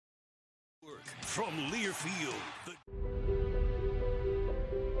from Learfield.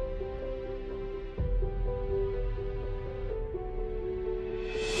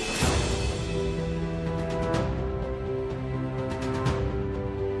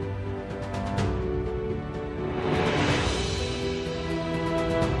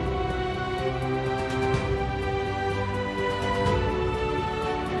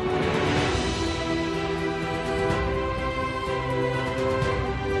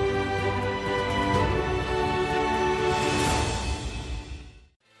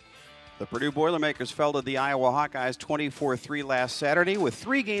 The Purdue Boilermakers fell to the Iowa Hawkeyes 24-3 last Saturday. With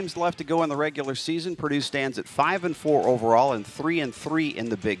 3 games left to go in the regular season, Purdue stands at 5-4 overall and 3-3 in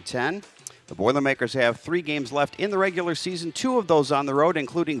the Big Ten. The Boilermakers have 3 games left in the regular season, 2 of those on the road,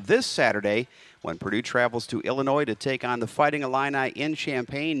 including this Saturday when Purdue travels to Illinois to take on the Fighting Illini in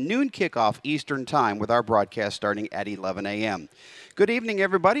Champaign. Noon kickoff Eastern Time with our broadcast starting at 11 a.m. Good evening,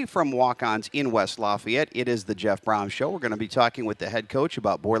 everybody, from Walk-Ons in West Lafayette. It is the Jeff Brohm Show. We're going to be talking with the head coach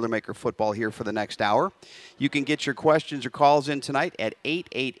about Boilermaker football here for the next hour. You can get your questions or calls in tonight at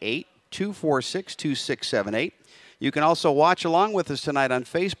 888-246-2678. You can also watch along with us tonight on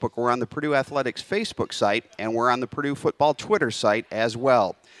Facebook. We're on the Purdue Athletics Facebook site, and we're on the Purdue Football Twitter site as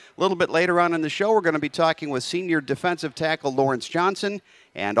well. A little bit later on in the show, we're going to be talking with senior defensive tackle Lawrence Johnson,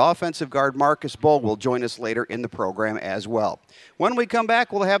 and offensive guard Marcus Bull will join us later in the program as well. When we come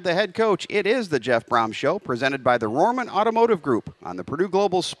back, we'll have the head coach. It is the Jeff Brohm Show, presented by the Rohrman Automotive Group on the Purdue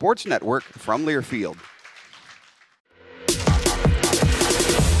Global Sports Network from Learfield.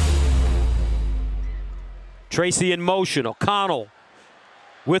 Tracy in motion. O'Connell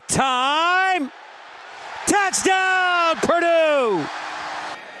with time. Touchdown, Purdue!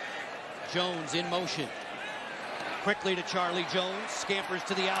 Jones in motion. Quickly to Charlie Jones. Scampers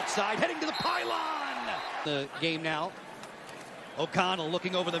to the outside, heading to the pylon. The game now. O'Connell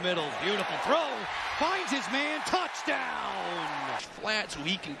looking over the middle. Beautiful throw. Finds his man. Touchdown! Flat so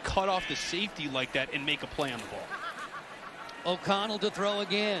he can cut off the safety like that and make a play on the ball. O'Connell to throw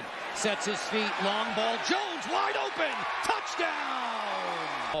again. Sets his feet. Long ball. Jones wide open.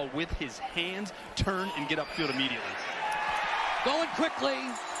 Touchdown! With his hands, turn and get upfield immediately. Going quickly.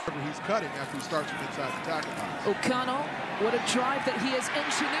 He's cutting after he starts with inside the tackle box. O'Connell, what a drive that he has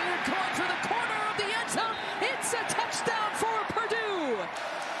engineered, going for the corner of the end zone. It's a touchdown for Purdue.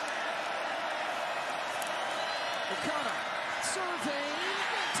 O'Connell surveying,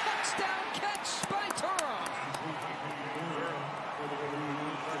 touchdown catch by Durham.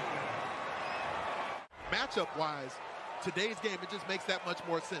 Matchup-wise, today's game, it just makes that much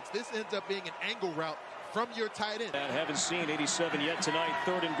more sense. This ends up being an angle route from your tight end. Haven't seen 87 yet tonight.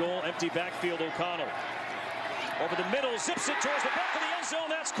 3rd and goal, empty backfield. O'Connell over the middle, zips it towards the back of the end zone.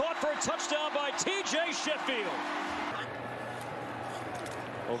 That's caught for a touchdown by T.J. Sheffield.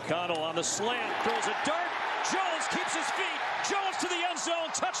 O'Connell on the slant, throws a dart. Jones keeps his feet. Jones to the end zone.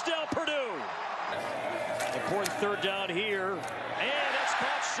 Touchdown, Purdue. Important 3rd down here. And it's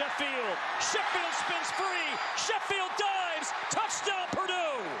caught Sheffield. Sheffield spins free. Sheffield dives. Touchdown,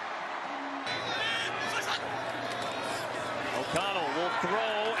 Purdue. O'Connell will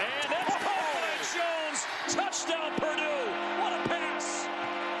throw, and it's caught by Jones. Touchdown, Purdue. What a pass.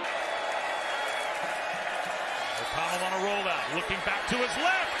 O'Connell on a rollout, looking back to his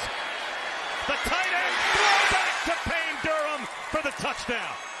left. The tight end throw back to Payne Durham for the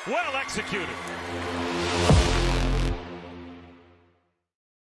touchdown. Well executed.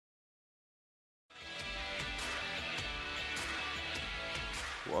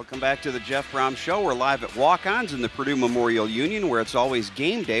 Welcome back to the Jeff Brohm Show. We're live at Walk-Ons in the Purdue Memorial Union, where it's always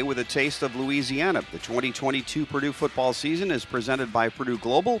game day with a taste of Louisiana. The 2022 Purdue football season is presented by Purdue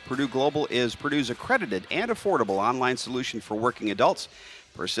Global. Purdue Global is Purdue's accredited and affordable online solution for working adults.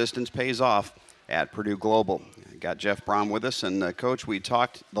 Persistence pays off at Purdue Global. Got Jeff Brohm with us, and Coach, we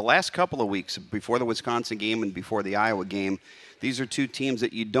talked the last couple of weeks before the Wisconsin game and before the Iowa game. These are 2 teams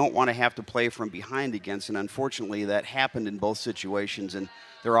that you don't want to have to play from behind against, and unfortunately that happened in both situations, and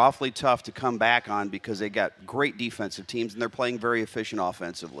they're awfully tough to come back on because they got great defensive teams and they're playing very efficient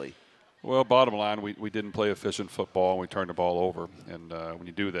offensively. Well, bottom line, we didn't play efficient football and we turned the ball over. And when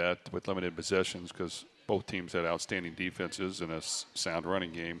you do that with limited possessions, because both teams had outstanding defenses and a sound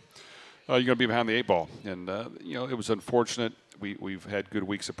running game, you're going to be behind the 8 ball. And, it was unfortunate. We've had good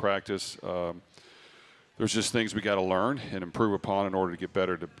weeks of practice. There's just things we got to learn and improve upon in order to get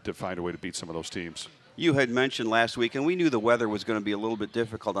better to find a way to beat some of those teams. You had mentioned last week, and we knew the weather was going to be a little bit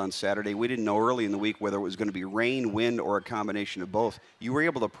difficult on Saturday. We didn't know early in the week whether it was going to be rain, wind, or a combination of both. You were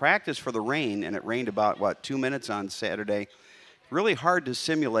able to practice for the rain, and it rained about, 2 minutes on Saturday. Really hard to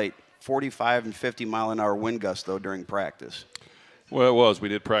simulate 45 and 50 mile an hour wind gusts, though, during practice. Well, it was. We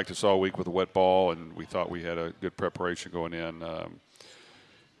did practice all week with a wet ball, and we thought we had a good preparation going in.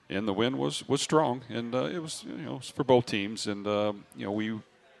 And the wind was strong, and it was, it was for both teams. And we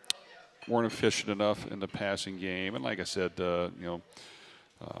weren't efficient enough in the passing game. And like I said,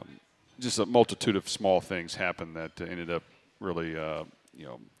 just a multitude of small things happened that ended up really,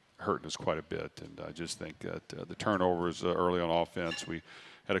 hurting us quite a bit. And I just think that the turnovers early on offense, we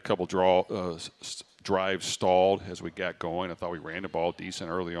had a couple drives stalled as we got going. I thought we ran the ball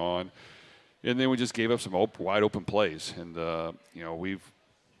decent early on. And then we just gave up some wide open plays. And, we've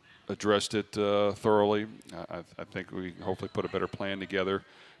addressed it thoroughly. I think we hopefully put a better plan together.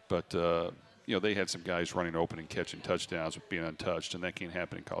 But, they had some guys running open and catching touchdowns with being untouched, and that can't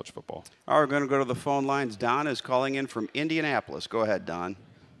happen in college football. All right, we're going to go to the phone lines. Don is calling in from Indianapolis. Go ahead, Don.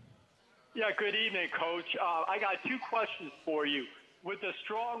 Yeah, good evening, Coach. I got two questions for you. With the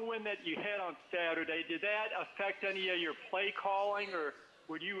strong win that you had on Saturday, did that affect any of your play calling, or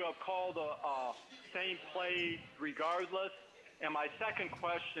would you have called the same play regardless? And my second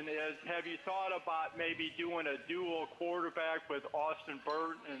question is, have you thought about maybe doing a dual quarterback with Austin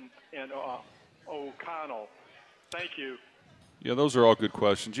Burton and O'Connell? Thank you. Yeah, those are all good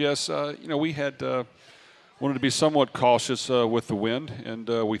questions. Yes, we had wanted to be somewhat cautious with the wind, and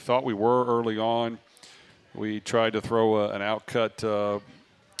we thought we were early on. We tried to throw an outcut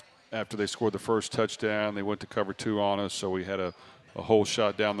after they scored the first touchdown. They went to cover 2 on us, so we had a hole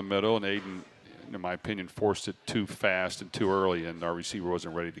shot down the middle, and Aiden, in my opinion, forced it too fast and too early, and our receiver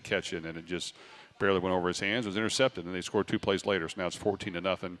wasn't ready to catch it, and it just barely went over his hands. It was intercepted, and they scored 2 plays later, so now it's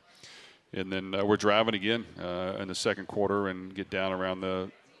 14-0. And then we're driving again in the second quarter and get down around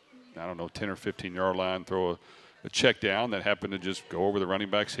the, 10 or 15-yard line, throw a check down that happened to just go over the running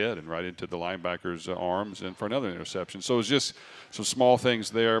back's head and right into the linebacker's arms and for another interception. So it was just some small things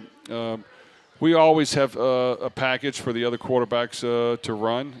there. We always have a package for the other quarterbacks to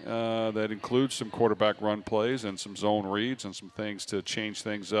run that includes some quarterback run plays and some zone reads and some things to change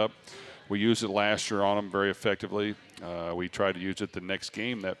things up. We used it last year on them very effectively. We tried to use it the next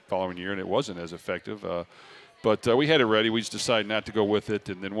game that following year, and it wasn't as effective. But we had it ready. We just decided not to go with it.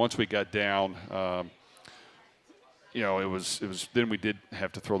 And then once we got down, it was then we did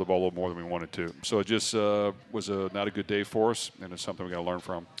have to throw the ball a little more than we wanted to. So it just was not a good day for us, and it's something we got to learn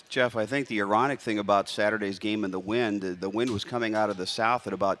from. Jeff, I think the ironic thing about Saturday's game and the wind was coming out of the south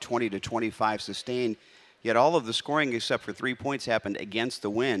at about 20 to 25 sustained, yet all of the scoring except for 3 points happened against the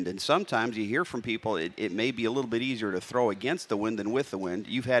wind. And sometimes you hear from people it may be a little bit easier to throw against the wind than with the wind.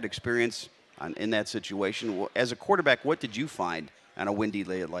 You've had experience in that situation. As a quarterback, what did you find on a windy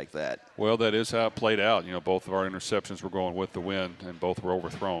day like that? Well, that is how it played out. Both of our interceptions were going with the wind, and both were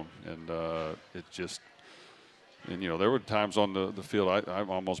overthrown. And it just – and, there were times on the field I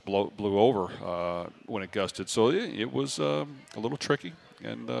almost blew over when it gusted. So it was a little tricky,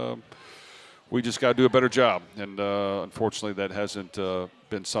 and we just got to do a better job. And unfortunately, that hasn't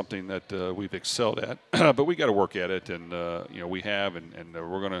been something that we've excelled at. But we got to work at it, and, we have, and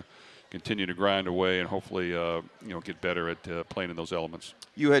we're going to continue to grind away and hopefully, get better at playing in those elements.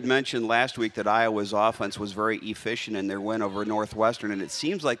 You had mentioned last week that Iowa's offense was very efficient in their win over Northwestern, and it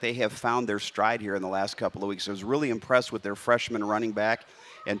seems like they have found their stride here in the last couple of weeks. I was really impressed with their freshman running back,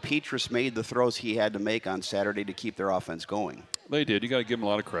 and Petrus made the throws he had to make on Saturday to keep their offense going. They did. You got to give them a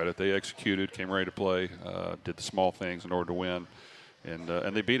lot of credit. They executed, came ready to play, did the small things in order to win, and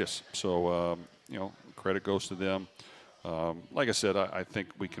they beat us. So, credit goes to them. Like I said, I think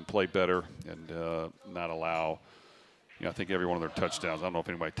we can play better and not allow – I think every one of their touchdowns, I don't know if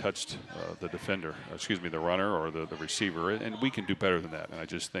anybody touched the the runner or the receiver, and we can do better than that. And I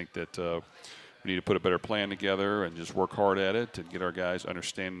just think that we need to put a better plan together and just work hard at it and get our guys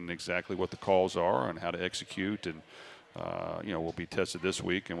understanding exactly what the calls are and how to execute. And, we'll be tested this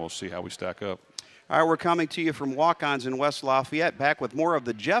week, and we'll see how we stack up. All right, we're coming to you from Walk-Ons in West Lafayette, back with more of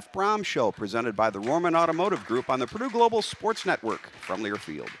the Jeff Brohm Show, presented by the Rohrman Automotive Group on the Purdue Global Sports Network from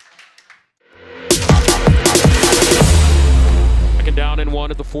Learfield. Second down and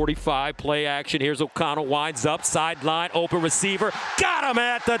 1 at the 45. Play action. Here's O'Connell. Winds up. Sideline. Open receiver. Got him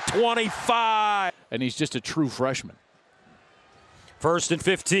at the 25. And he's just a true freshman. 1st and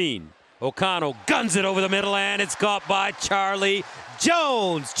 15. O'Connell guns it over the middle, and it's caught by Charlie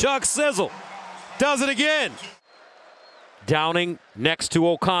Jones. Chuck Sizzle does it again. Downing next to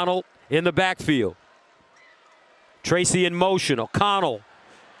O'Connell in the backfield. Tracy in motion. O'Connell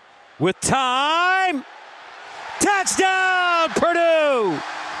with time. Touchdown, Purdue!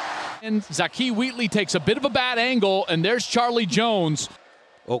 And Zaquee Wheatley takes a bit of a bad angle, and there's Charlie Jones.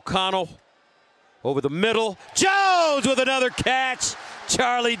 O'Connell over the middle. Jones with another catch.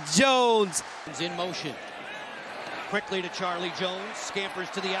 Charlie Jones. In motion. Quickly to Charlie Jones, scampers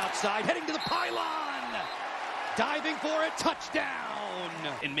to the outside, heading to the pylon, diving for it, touchdown!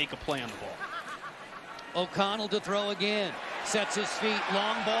 And make a play on the ball. O'Connell to throw again, sets his feet,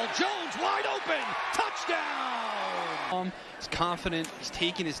 long ball, Jones wide open, touchdown! He's confident, he's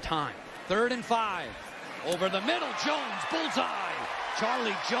taking his time. 3rd and 5, over the middle, Jones, bullseye!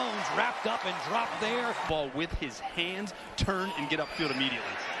 Charlie Jones wrapped up and dropped there. Ball with his hands, turn and get upfield immediately.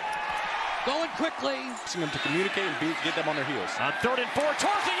 Going quickly. Asking them to communicate and get them on their heels. On 3rd and 4,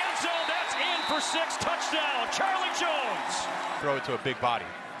 towards the end zone. That's in for 6. Touchdown, Charlie Jones. Throw it to a big body.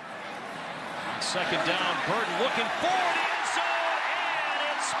 2nd down, Burton looking for the end zone, and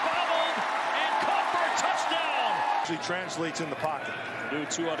it's bobbled and caught for a touchdown. Actually translates in the pocket. Purdue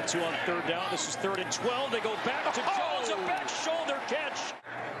 2 out of 2 on 3rd down. This is 3rd and 12. They go back to Jones, a back shoulder catch.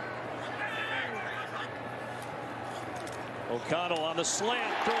 O'Connell on the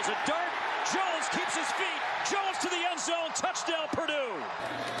slant, throws a dart. Jones keeps his feet. Jones to the end zone. Touchdown, Purdue.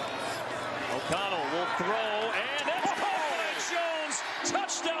 O'Connell will throw, and that's caught by Jones.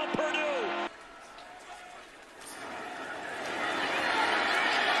 Touchdown, Purdue.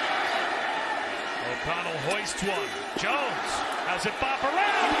 O'Connell hoists one. Jones has it bop around.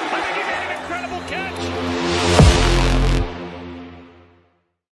 I think he made an incredible catch.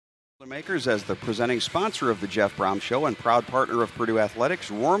 Makers as the presenting sponsor of the Jeff Brohm Show and proud partner of Purdue Athletics,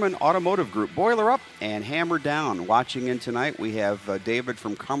 Rohrman Automotive Group. Boiler up and hammer down. Watching in tonight, we have David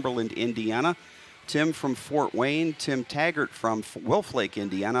from Cumberland, Indiana, Tim from Fort Wayne, Tim Taggart from Wolf Lake,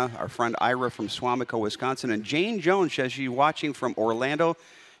 Indiana, our friend Ira from Swamico, Wisconsin, and Jane Jones, as she's watching from Orlando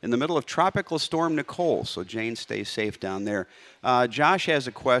in the middle of Tropical Storm Nicole. So Jane, stay safe down there. Josh has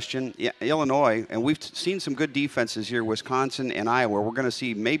a question. Yeah, Illinois, and we've seen some good defenses here, Wisconsin and Iowa. We're going to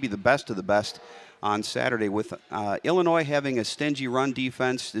see maybe the best of the best on Saturday. With Illinois having a stingy run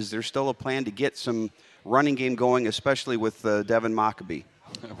defense, is there still a plan to get some running game going, especially with Devin Mockabee?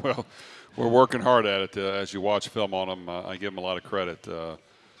 Well, we're working hard at it. As you watch film on them, I give them a lot of credit.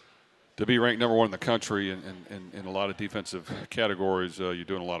 To be ranked #1 in the country in a lot of defensive categories, you're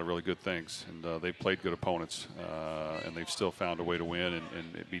doing a lot of really good things. And they've played good opponents, and they've still found a way to win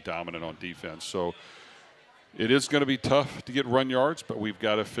and be dominant on defense. So it is going to be tough to get run yards, but we've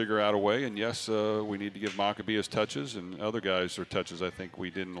got to figure out a way. And, yes, we need to give Mockabee his touches and other guys their touches. I think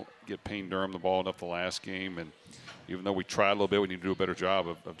we didn't get Payne Durham the ball enough the last game. And even though we tried a little bit, we need to do a better job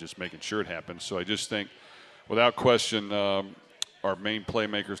of just making sure it happens. So I just think, without question, our main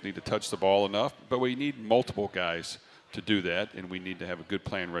playmakers need to touch the ball enough, but we need multiple guys to do that, and we need to have a good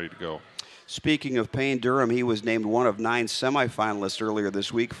plan ready to go. Speaking of Payne Durham, he was named one of 9 semifinalists earlier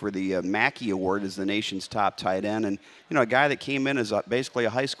this week for the Mackey Award as the nation's top tight end. And, you know, a guy that came in as basically a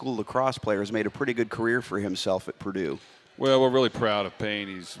high school lacrosse player has made a pretty good career for himself at Purdue. Well, we're really proud of Payne.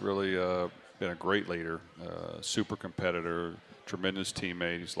 He's really been a great leader, super competitor, tremendous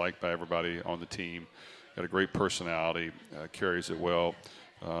teammate. He's liked by everybody on the team. Got a great personality, carries it well,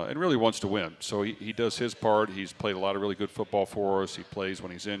 and really wants to win. So he does his part. He's played a lot of really good football for us. He plays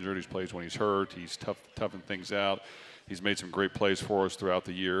when he's injured. He plays when he's hurt. He's toughing things out. He's made some great plays for us throughout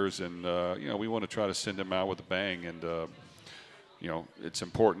the years, and you know, we want to try to send him out with a bang. And you know, it's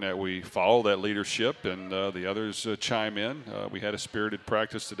important that we follow that leadership, and the others chime in. We had a spirited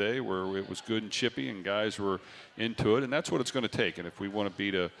practice today where it was good and chippy, and guys were into it, and that's what it's going to take. And if we want to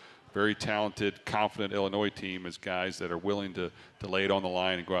beat a very talented, confident Illinois team, is guys that are willing to lay it on the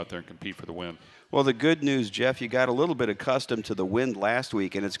line and go out there and compete for the win. Well, the good news, Jeff, you got a little bit accustomed to the wind last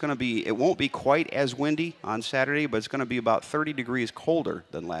week, and it won't be quite as windy on Saturday, but it's going to be about 30 degrees colder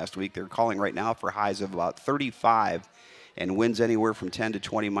than last week. They're calling right now for highs of about 35 and winds anywhere from 10 to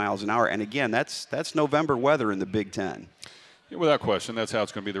 20 miles an hour. And again, that's November weather in the Big Ten. Yeah, without question, that's how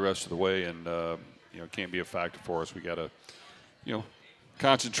it's going to be the rest of the way, and you know, it can't be a factor for us. We got to, you know,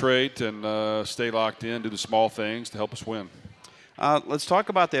 concentrate and stay locked in, do the small things to help us win. Let's talk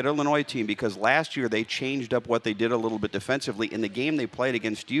about that Illinois team, because last year they changed up what they did a little bit defensively in the game they played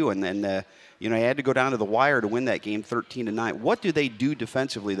against you, and then you know, they had to go down to the wire to win that game 13-9. What do they do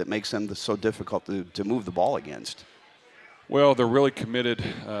defensively that makes them so difficult to move the ball against? Well, they're really committed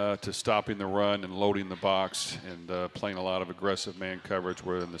to stopping the run and loading the box and playing a lot of aggressive man coverage,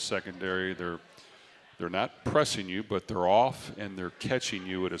 where in the secondary they're not pressing you, but they're off and they're catching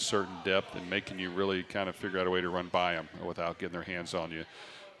you at a certain depth and making you really kind of figure out a way to run by them without getting their hands on you.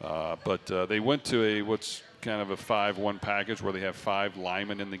 But they went to what's kind of a 5-1 package where they have 5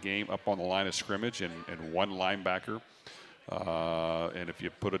 linemen in the game up on the line of scrimmage and 1 linebacker. And if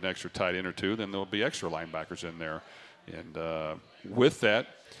you put an extra tight end or 2, then there'll be extra linebackers in there. And with that,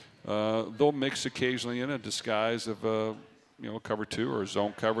 they'll mix occasionally in a disguise of you know, cover 2 or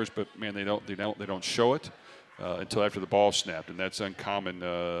zone coverage, but man, they don't show it. until after the ball snapped, and that's uncommon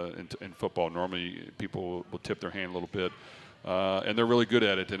in football. Normally, people will tip their hand a little bit, and they're really good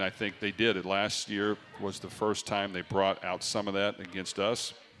at it, and I think they did it. Last year was the first time they brought out some of that against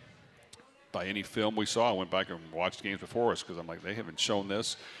us. By any film we saw, I went back and watched games before us because I'm like, they haven't shown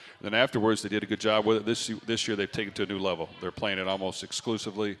this. And then afterwards, they did a good job with it. This year, they've taken it to a new level. They're playing it almost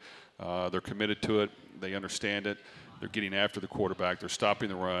exclusively. They're committed to it. They understand it. They're getting after the quarterback. They're stopping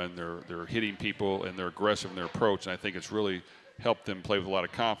the run. They're hitting people, and they're aggressive in their approach. And I think it's really helped them play with a lot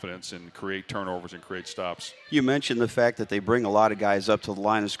of confidence and create turnovers and create stops. You mentioned the fact that they bring a lot of guys up to the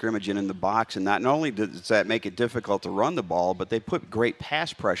line of scrimmage and in the box, and not only does that make it difficult to run the ball, but they put great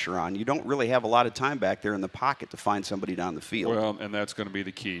pass pressure on. You don't really have a lot of time back there in the pocket to find somebody down the field. Well, and that's going to be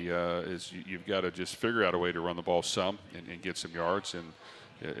the key, is you've got to just figure out a way to run the ball some and get some yards, and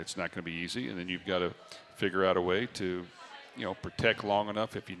it's not going to be easy. And then you've got to figure out a way to, protect long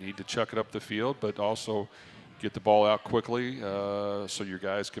enough if you need to chuck it up the field, but also get the ball out quickly so your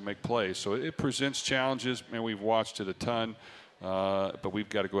guys can make plays. So it presents challenges, and we've watched it a ton, but we've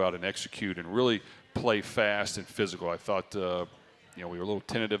got to go out and execute and really play fast and physical. I thought, we were a little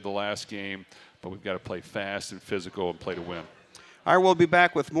tentative the last game, but we've got to play fast and physical and play to win. All right, we'll be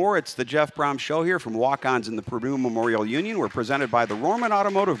back with more. It's the Jeff Brohm Show here from Walk-Ons in the Purdue Memorial Union. We're presented by the Rohrman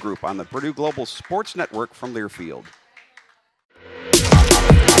Automotive Group on the Purdue Global Sports Network from Learfield.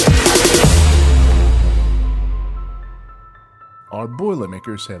 Our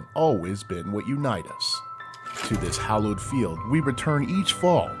Boilermakers have always been what unite us. To this hallowed field, we return each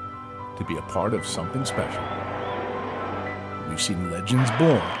fall to be a part of something special. We've seen legends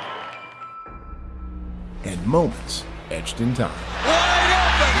born and moments etched in time. Wide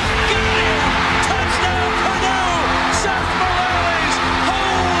open! Got it! Touchdown Purdue! Seth Morales!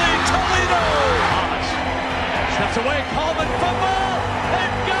 Holy Toledo! Thomas steps away, Coleman football!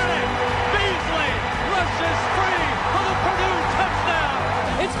 They've got it! Beasley rushes free for the Purdue touchdown!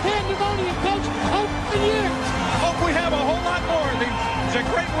 It's pandemonium, Coach! Hope for years! Hope we have a whole lot more. It's a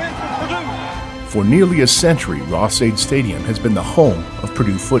great win for Purdue. For nearly a century, Ross-Ade Stadium has been the home of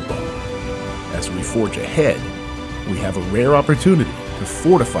Purdue football. As we forge ahead, we have a rare opportunity to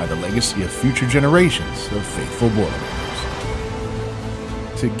fortify the legacy of future generations of faithful Boilermakers.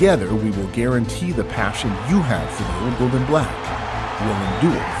 Together, we will guarantee the passion you have for the old gold and black will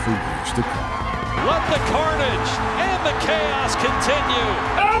endure for years to come. Let the carnage and the chaos continue.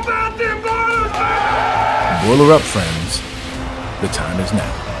 How about them Boilers? Boiler up, friends. The time is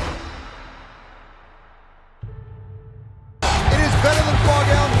now. It is better than Fog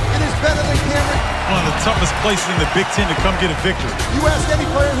Elm. It is better than Cameron. One of the toughest places in the Big Ten to come get a victory. You ask any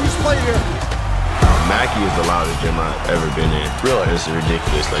player who's played here. Mackey is the loudest gym I've ever been in. Really, it's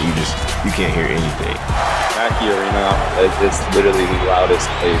ridiculous. Like you can't hear anything. Mackey Arena, it's literally the loudest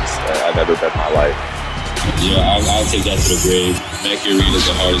place I've ever been in my life. Yeah, I'll take that to the grave. Mackey Arena is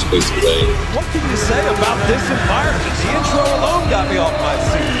the hardest place to play. What can you say about this environment? The intro alone got me off my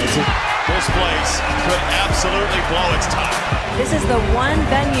seat. This place could absolutely blow its top. This is the one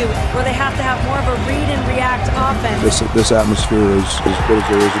venue where they have to have more of a read and react offense. This atmosphere is as good as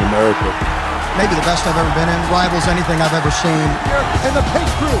there is in America. Maybe the best I've ever been in, rivals anything I've ever seen. And the paint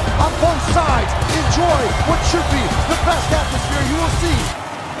crew on both sides enjoy what should be the best atmosphere you will see.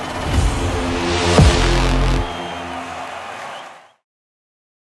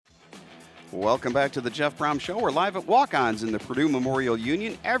 Welcome back to the Jeff Brohm Show. We're live at Walk-Ons in the Purdue Memorial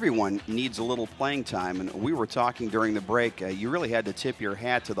Union. Everyone needs a little playing time, and we were talking during the break. You really had to tip your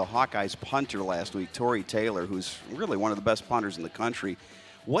hat to the Hawkeyes punter last week, Torrey Taylor, who's really one of the best punters in the country.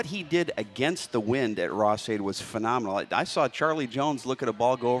 What he did against the wind at Ross-Ade was phenomenal. I saw Charlie Jones look at a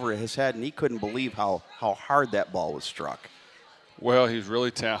ball go over his head, and he couldn't believe how hard that ball was struck. Well, he's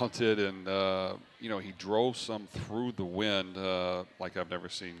really talented, and he drove some through the wind like I've never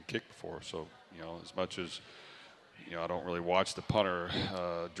seen kick before. So, as much as I don't really watch the punter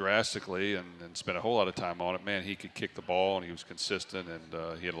drastically and spend a whole lot of time on it, man, he could kick the ball, and he was consistent,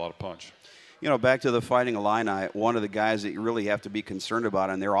 and he had a lot of punch. Back to the Fighting Illini, one of the guys that you really have to be concerned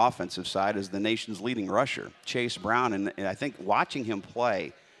about on their offensive side is the nation's leading rusher, Chase Brown. And I think watching him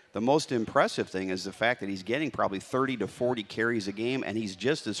play, the most impressive thing is the fact that he's getting probably 30 to 40 carries a game, and he's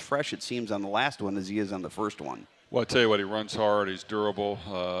just as fresh, it seems, on the last one as he is on the first one. Well, I tell you what, he runs hard, he's durable,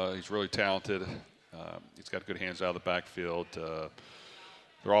 he's really talented, he's got good hands out of the backfield.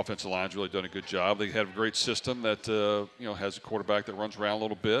 Their offensive line's really done a good job. They have a great system that has a quarterback that runs around a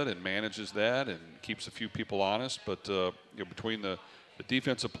little bit and manages that and keeps a few people honest. But between the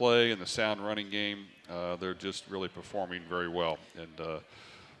defensive play and the sound running game, they're just really performing very well. And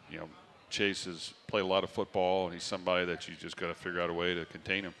Chase has played a lot of football, and he's somebody that you just got to figure out a way to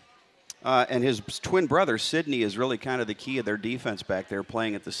contain him. And his twin brother, Sidney, is really kind of the key of their defense back there,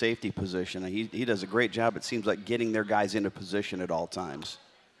 playing at the safety position. He does a great job, it seems like, getting their guys into position at all times.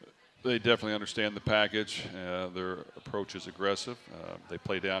 They definitely understand the package. Their approach is aggressive. They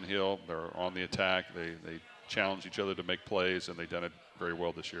play downhill. They're on the attack. They challenge each other to make plays, and they've done it very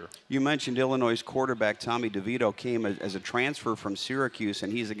well this year. You mentioned Illinois' quarterback Tommy DeVito came as a transfer from Syracuse,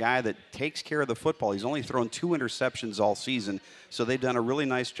 and he's a guy that takes care of the football. He's only thrown 2 interceptions all season, so they've done a really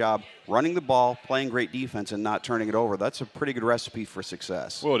nice job running the ball, playing great defense, and not turning it over. That's a pretty good recipe for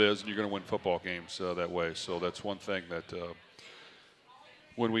success. Well, it is, and you're going to win football games that way. So that's one thing that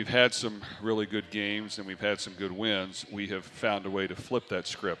when we've had some really good games and we've had some good wins, we have found a way to flip that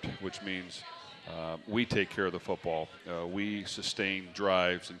script, which means we take care of the football. We sustain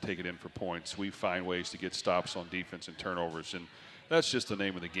drives and take it in for points. We find ways to get stops on defense and turnovers, and that's just the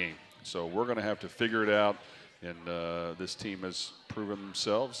name of the game. So we're going to have to figure it out, and this team has proven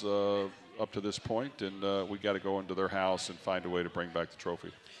themselves up to this point, and we got to go into their house and find a way to bring back the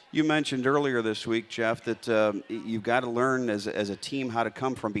trophy. You mentioned earlier this week, Jeff, that you've got to learn as a team how to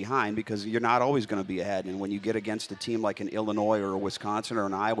come from behind, because you're not always going to be ahead. And when you get against a team like an Illinois or a Wisconsin or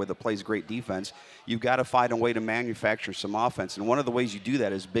an Iowa that plays great defense, you've got to find a way to manufacture some offense. And one of the ways you do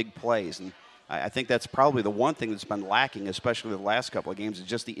that is big plays. And I think that's probably the one thing that's been lacking, especially the last couple of games, is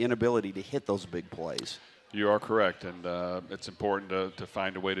just the inability to hit those big plays. You are correct, and it's important to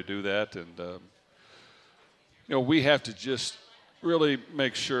find a way to do that. And, we have to just really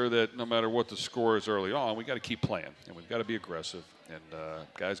make sure that no matter what the score is early on, we got to keep playing, and we've got to be aggressive, and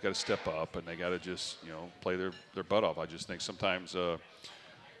guys got to step up, and they got to just play their butt off. I just think sometimes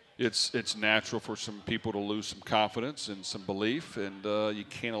it's natural for some people to lose some confidence and some belief, and you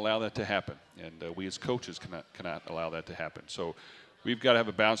can't allow that to happen. And we as coaches cannot allow that to happen. So we've got to have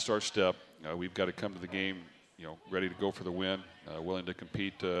a balanced start step. We've got to come to the game, ready to go for the win, willing to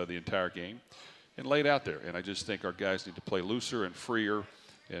compete the entire game, and lay it out there. And I just think our guys need to play looser and freer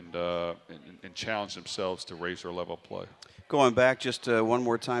and challenge themselves to raise their level of play. Going back just one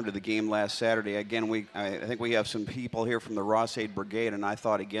more time to the game last Saturday, again, I think we have some people here from the Ross-Ade Brigade, and I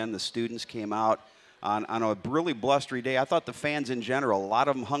thought, again, the students came out on a really blustery day. I thought the fans in general, a lot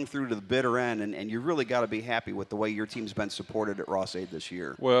of them hung through to the bitter end, and you really got to be happy with the way your team's been supported at Ross-Ade this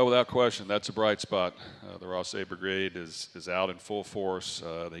year. Well, without question, that's a bright spot. The Ross-Ade Brigade is out in full force.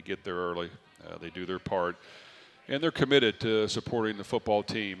 They get there early. They do their part. And they're committed to supporting the football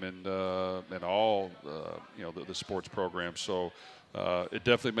team and all the sports programs. So it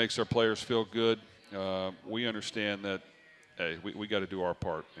definitely makes our players feel good. We understand that, hey, we got to do our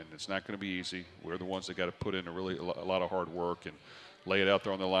part, and it's not going to be easy. We're the ones that got to put in a lot of hard work and lay it out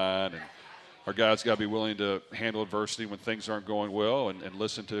there on the line. And our guys got to be willing to handle adversity when things aren't going well, and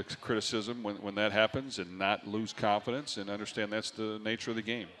listen to criticism when that happens, and not lose confidence, and understand that's the nature of the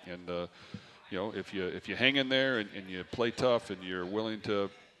game. And if you hang in there and you play tough and you're willing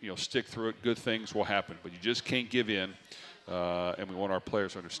to stick through it, good things will happen. But you just can't give in. And we want our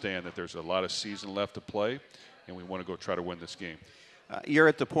players to understand that there's a lot of season left to play, and we want to go try to win this game. You're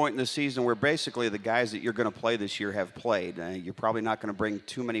at the point in the season where basically the guys that you're going to play this year have played. You're probably not going to bring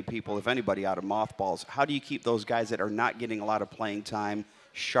too many people, if anybody, out of mothballs. How do you keep those guys that are not getting a lot of playing time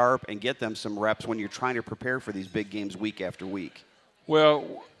sharp and get them some reps when you're trying to prepare for these big games week after week?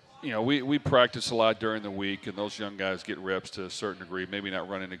 Well, we practice a lot during the week, and those young guys get reps to a certain degree, maybe not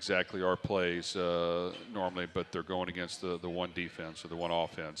running exactly our plays normally, but they're going against the one defense or the one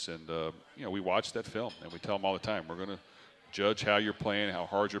offense. And, we watch that film, and we tell them all the time, we're going to judge how you're playing, how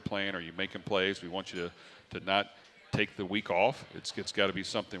hard you're playing. Are you making plays? We want you to not take the week off. It's got to be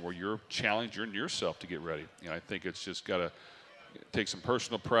something where you're challenging yourself to get ready. I think it's just got to take some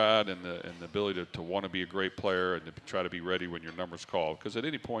personal pride and the ability to want to be a great player and to try to be ready when your number's called. Because at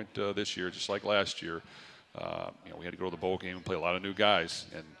any point this year, just like last year, we had to go to the bowl game and play a lot of new guys.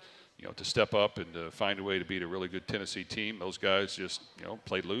 And, to step up and to find a way to beat a really good Tennessee team, those guys just,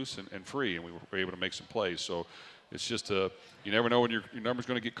 played loose and free, and we were able to make some plays. So it's just you never know when your number's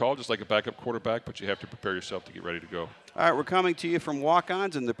going to get called, just like a backup quarterback, but you have to prepare yourself to get ready to go. All right, we're coming to you from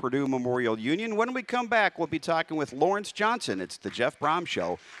Walk-Ons in the Purdue Memorial Union. When we come back, we'll be talking with Lawrence Johnson. It's the Jeff Brohm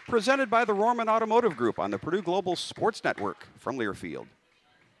Show, presented by the Rohrman Automotive Group on the Purdue Global Sports Network from Learfield.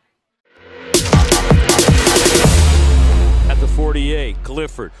 At the 48,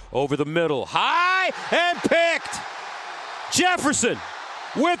 Clifford over the middle, high and picked. Jefferson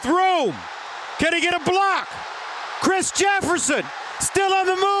with room. Can he get a block? Chris Jefferson still on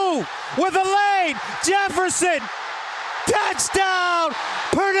the move with a lane. Jefferson, touchdown,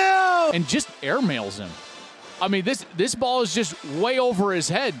 Purdue! And just airmails him. I mean, this ball is just way over his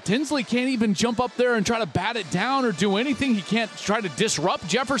head. Tinsley can't even jump up there and try to bat it down or do anything. He can't try to disrupt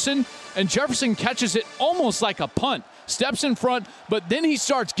Jefferson, and Jefferson catches it almost like a punt. Steps in front, but then he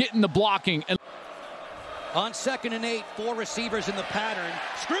starts getting the blocking. And on 2nd and 8, 4 receivers in the pattern.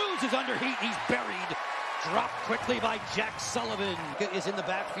 Screws is under heat. He's buried. Dropped quickly by Jack Sullivan. Is in the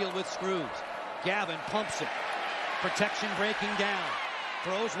backfield with Screws. Gavin pumps it. Protection breaking down.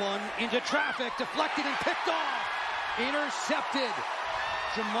 Throws one into traffic. Deflected and picked off. Intercepted.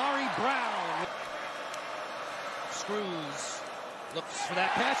 Jamari Brown. Screws looks for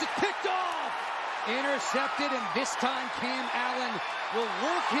that pass. It's picked off. Intercepted, and this time Cam Allen will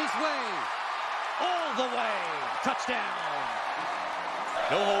work his way all the way. Touchdown.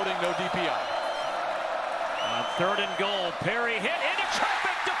 No holding, no DPI. On 3rd and goal, Perry hit into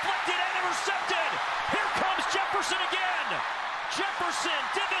traffic, deflected and intercepted. Here comes Jefferson again. Jefferson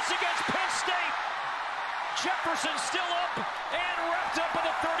did this against Penn State. Jefferson still up and wrapped up at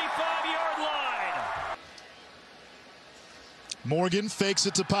the 35-yard line. Morgan fakes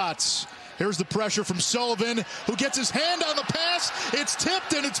it to Potts. Here's the pressure from Sullivan, who gets his hand on the pass. It's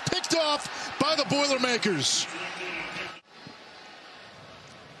tipped and it's picked off by the Boilermakers.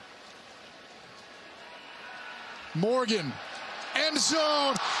 Morgan, end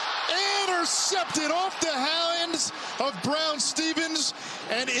zone, intercepted off the hands of Brown Stevens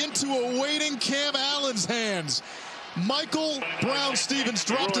and into a waiting Cam Allen's hands. Michael Brown Stevens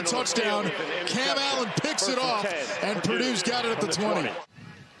dropped a touchdown. Cam Allen picks it off, and Purdue's got it at the 20.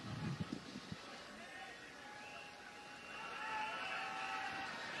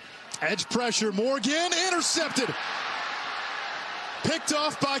 Edge pressure, Morgan, intercepted. Picked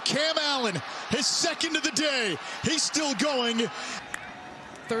off by Cam Allen, his 2nd of the day. He's still going.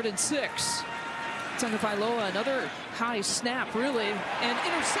 3rd and 6. Tagovailoa, another high snap, really, and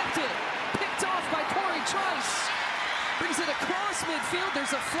intercepted. Picked off by Corey Trice. Brings it across midfield.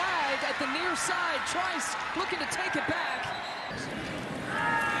 There's a flag at the near side. Trice looking to take it back.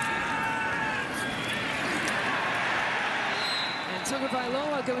 And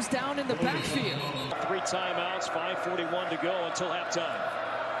Tagovailoa goes down in the backfield. 3 timeouts, 5:41 to go until halftime.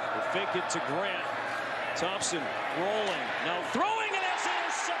 They fake it to Grant. Thompson rolling, now throwing, and that's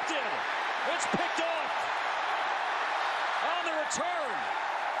intercepted. It's picked off. On the return,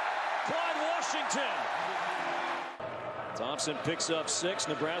 Clyde Washington. Thompson picks up 6.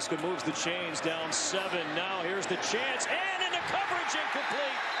 Nebraska moves the chains down 7. Now here's the chance, and into coverage,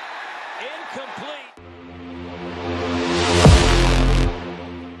 incomplete. Incomplete.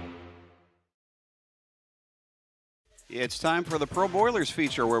 It's time for the Pro Boilers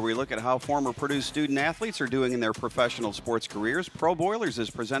feature, where we look at how former Purdue student athletes are doing in their professional sports careers. Pro Boilers is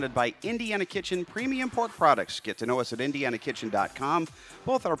presented by Indiana Kitchen Premium Pork Products. Get to know us at indianakitchen.com.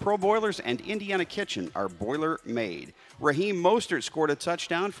 Both our Pro Boilers and Indiana Kitchen are boiler made. Raheem Mostert scored a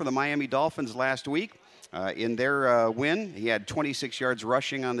touchdown for the Miami Dolphins last week. In their win, he had 26 yards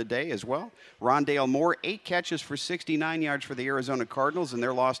rushing on the day as well. Rondale Moore, 8 catches for 69 yards for the Arizona Cardinals in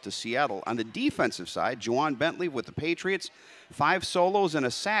their loss to Seattle. On the defensive side, Juwan Bentley with the Patriots, 5 solos and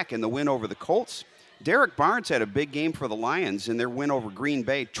a sack in the win over the Colts. Derek Barnes had a big game for the Lions in their win over Green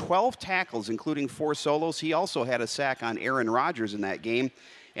Bay, 12 tackles, including 4 solos. He also had a sack on Aaron Rodgers in that game.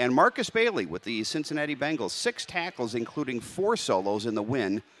 And Marcus Bailey with the Cincinnati Bengals, 6 tackles, including 4 solos in the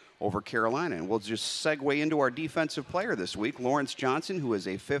win over Carolina. And we'll just segue into our defensive player this week, Lawrence Johnson, who is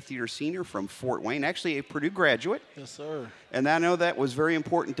a 5th-year senior from Fort Wayne, actually a Purdue graduate. Yes, sir. And I know that was very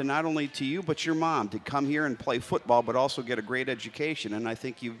important to not only to you, but your mom, to come here and play football, but also get a great education. And I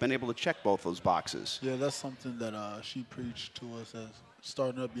think you've been able to check both those boxes. Yeah, that's something that she preached to us as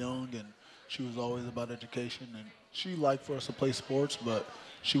starting up young, and she was always about education. And she liked for us to play sports, but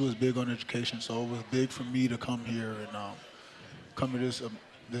she was big on education. So it was big for me to come here and come to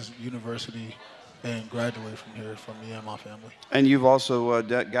this university and graduate from here, from me and my family. And you've also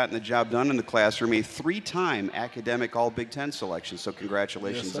gotten the job done in the classroom, a 3-time academic All-Big Ten selection, so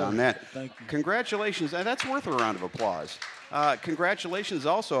congratulations on that. Thank you. Congratulations. That's worth a round of applause. Congratulations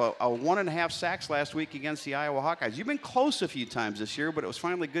also, a 1.5 sacks last week against the Iowa Hawkeyes. You've been close a few times this year, but it was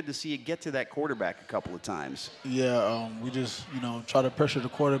finally good to see you get to that quarterback a couple of times. Yeah, we just, try to pressure the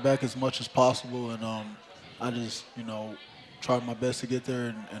quarterback as much as possible, and I just, tried my best to get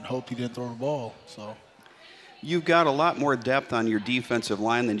there and hoped he didn't throw the ball. So, you've got a lot more depth on your defensive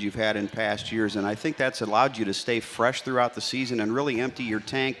line than you've had in past years, and I think that's allowed you to stay fresh throughout the season and really empty your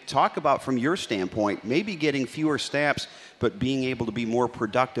tank. Talk about, from your standpoint, maybe getting fewer snaps, but being able to be more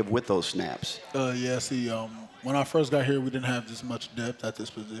productive with those snaps. Yeah, see, when I first got here, we didn't have this much depth at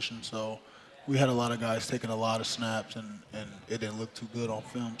this position, so we had a lot of guys taking a lot of snaps, and it didn't look too good on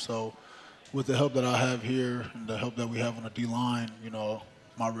film. So with the help that I have here and the help that we have on the D-line, you know,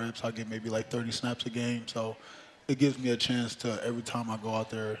 my reps, I get maybe like 30 snaps a game. So it gives me a chance to, every time I go out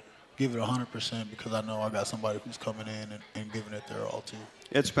there, give it 100% because I know I got somebody who's coming in and giving it their all too.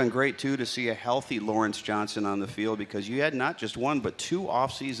 It's been great, too, to see a healthy Lawrence Johnson on the field because you had not just one but 2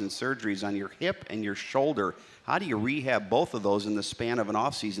 off-season surgeries on your hip and your shoulder. How do you rehab both of those in the span of an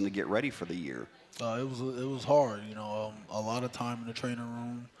off-season to get ready for the year? It was hard, you know, a lot of time in the training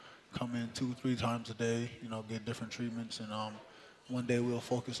room, come in 2-3 times a day, you know, get different treatments. And one day we'll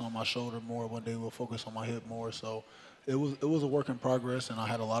focus on my shoulder more, one day we'll focus on my hip more. So it was a work in progress, and I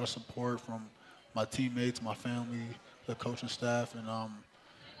had a lot of support from my teammates, my family, the coaching staff, and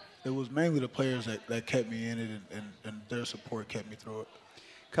it was mainly the players that kept me in it, and their support kept me through it.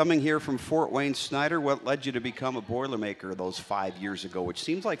 Coming here from Fort Wayne, Snyder, what led you to become a Boilermaker those 5 years ago, which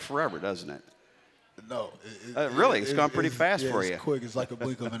seems like forever, doesn't it? No. Really? It's gone pretty fast for you. It's quick. It's like a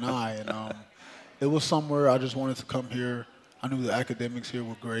blink of an eye. And it was somewhere I just wanted to come here. I knew the academics here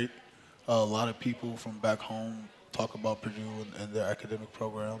were great. A lot of people from back home talk about Purdue and their academic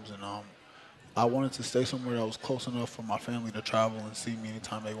programs, and I wanted to stay somewhere that was close enough for my family to travel and see me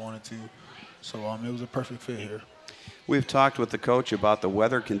anytime they wanted to. So it was a perfect fit here. We've talked with the coach about the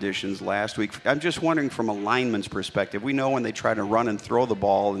weather conditions last week. I'm just wondering from a lineman's perspective, we know when they try to run and throw the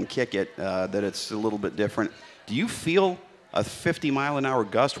ball and kick it that it's a little bit different. Do you feel a 50-mile-an-hour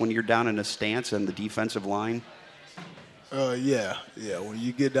gust when you're down in a stance in the defensive line? Yeah. When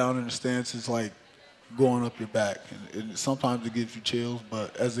you get down in the stance, it's like going up your back. And sometimes it gives you chills,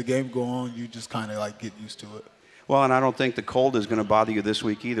 but as the game goes on, you just kind of like get used to it. Well, and I don't think the cold is going to bother you this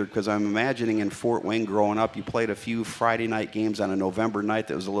week either, because I'm imagining in Fort Wayne growing up, you played a few Friday night games on a November night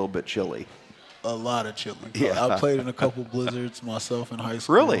that was a little bit chilly. A lot of chilly. Yeah. I played in a couple blizzards myself in high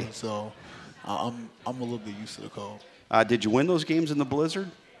school. Really? So I'm a little bit used to the cold. Did you win those games in the blizzard?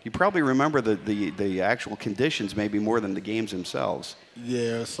 You probably remember the actual conditions maybe more than the games themselves.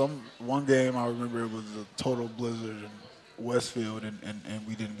 Yeah, one game I remember it was a total blizzard in Westfield, and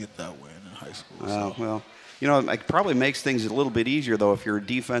we didn't get that win in high school. Oh, well, you know, it probably makes things a little bit easier, though, if you're a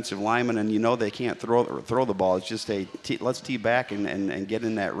defensive lineman and you know they can't throw the ball. It's just let's tee back and get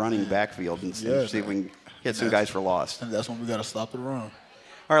in that running backfield and see if we can hit some guys for loss. And that's when we got to stop the run.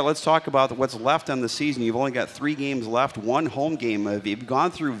 All right, let's talk about what's left on the season. You've only got 3 games left, 1 home game. Have you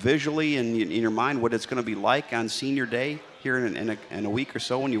gone through visually in your mind what it's going to be like on senior day here in a week or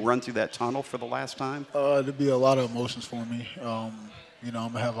so when you run through that tunnel for the last time? There'll be a lot of emotions for me. You know,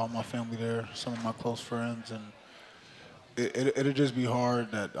 I'm going to have all my family there, some of my close friends, and it'll just be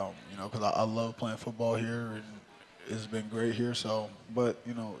hard that, you know, because I love playing football here, and it's been great here. So, but,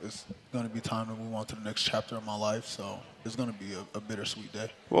 you know, it's going to be time to move on to the next chapter of my life. So it's going to be a bittersweet day.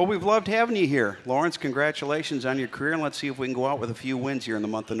 Well, we've loved having you here. Lawrence, congratulations on your career, and let's see if we can go out with a few wins here in the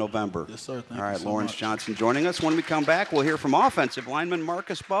month of November. Yes, sir. Thank All right, you so Lawrence much. Johnson joining us. When we come back, we'll hear from offensive lineman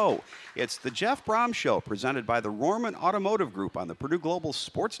Marcus Bowe. It's the Jeff Brohm Show, presented by the Rohrman Automotive Group on the Purdue Global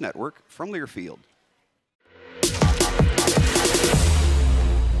Sports Network from Learfield.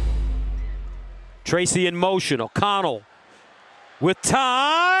 Tracy in motion. O'Connell with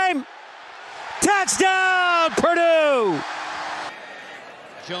time. Touchdown, Purdue!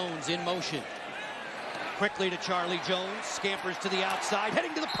 Jones in motion. Quickly to Charlie Jones. Scampers to the outside,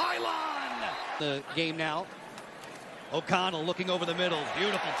 heading to the pylon. The game now. O'Connell looking over the middle.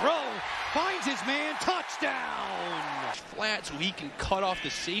 Beautiful throw. Finds his man. Touchdown. Flat so he can cut off the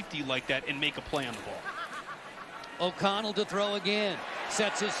safety like that and make a play on the ball. O'Connell to throw again.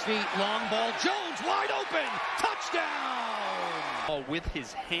 Sets his feet. Long ball. Jones wide open. Touchdown. With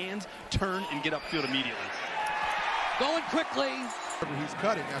his hands, turn and get upfield immediately. Going quickly. He's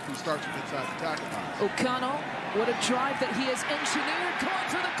cutting after he starts from inside the tackle box. O'Connell, what a drive that he has engineered, going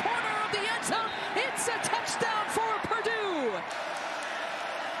for the corner of the end zone. It's a touchdown for Purdue.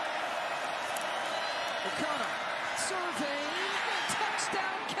 O'Connell surveying, a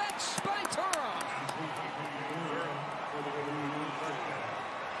touchdown catch by Durham.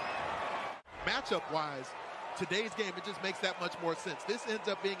 Matchup-wise, today's game, it just makes that much more sense. This ends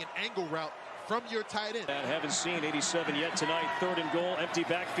up being an angle route from your tight end. I haven't seen 87 yet tonight. 3rd and goal, empty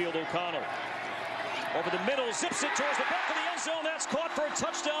backfield. O'Connell over the middle, zips it towards the back of the end zone. That's caught for a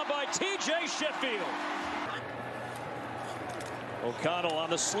touchdown by T.J. Sheffield. O'Connell on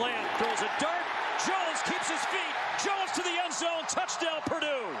the slant, throws a dart. Jones keeps his feet. Jones to the end zone. Touchdown,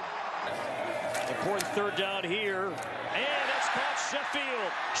 Purdue. Important 3rd down here. And that's caught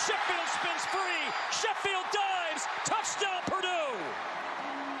Sheffield. Sheffield spins free. Sheffield dives. Touchdown, Purdue.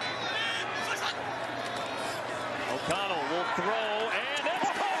 O'Connell will throw, and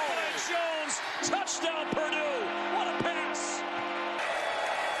that's caught by Jones. Touchdown, Purdue. What a pass.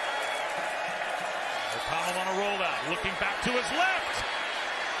 O'Connell on a rollout, looking back to his left.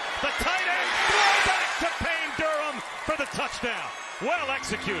 The tight end throw back to Payne Durham for the touchdown. Well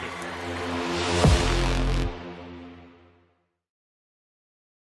executed.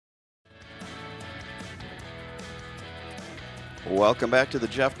 Welcome back to the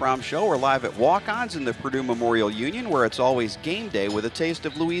Jeff Brohm Show. We're live at Walk-Ons in the Purdue Memorial Union, where it's always game day with a taste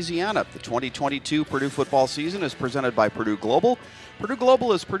of Louisiana. The 2022 Purdue football season is presented by Purdue Global. Purdue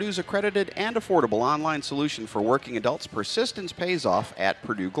Global is Purdue's accredited and affordable online solution for working adults. Persistence pays off at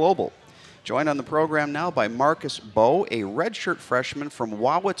Purdue Global. Joined on the program now by Marcus Bowe, a redshirt freshman from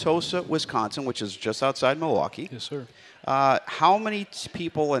Wauwatosa, Wisconsin, which is just outside Milwaukee. Yes, sir. How many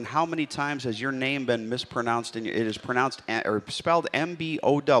people and how many times has your name been mispronounced? It is pronounced or spelled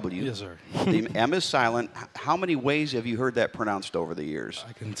M-B-O-W. Yes, sir. The M is silent. How many ways have you heard that pronounced over the years?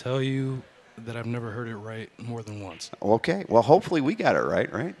 I can tell you that I've never heard it right more than once. Okay. Well, hopefully we got it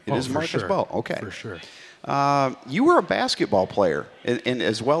right? It is Marcus Bowe. Okay. For sure. You were a basketball player in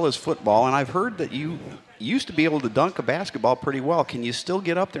as well as football, and I've heard that you used to be able to dunk a basketball pretty well. Can you still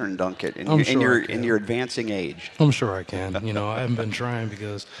get up there and dunk it in your advancing age? I'm sure I can. You know, I haven't been trying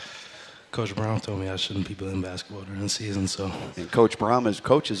because Coach Brown told me I shouldn't be playing basketball during the season. So, and Coach Brown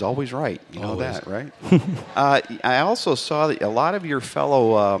is always right. You know that, right? I also saw that a lot of your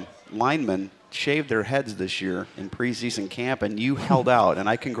fellow linemen shaved their heads this year in preseason camp, and you held out, and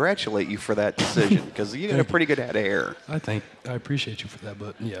I congratulate you for that decision because you got a pretty good head of hair. I appreciate you for that,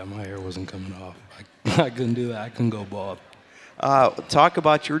 but yeah, my hair wasn't coming off. I couldn't do that. I couldn't go bald. Talk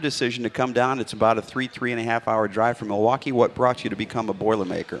about your decision to come down. It's about a 3.5 hour drive from Milwaukee. What brought you to become a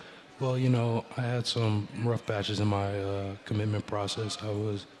Boilermaker? Well, you know, I had some rough patches in my commitment process. I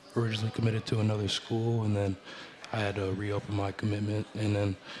was originally committed to another school, and then I had to reopen my commitment, and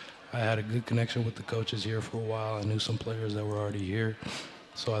then I had a good connection with the coaches here for a while. I knew some players that were already here.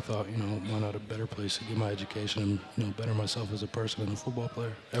 So I thought, you know, why not a better place to get my education and, you know, better myself as a person and a football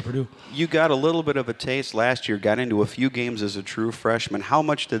player at Purdue. You got a little bit of a taste last year, got into a few games as a true freshman. How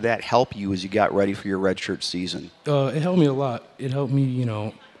much did that help you as you got ready for your redshirt season? It helped me a lot. It helped me, you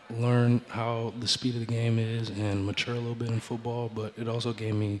know, learn how the speed of the game is and mature a little bit in football, but it also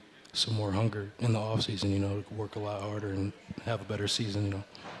gave me some more hunger in the offseason, you know, to work a lot harder and have a better season, you know,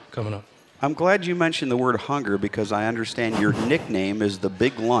 coming up. I'm glad you mentioned the word hunger because I understand your nickname is the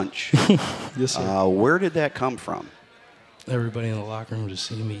Big Lunch. Yes, sir. Where did that come from? Everybody in the locker room just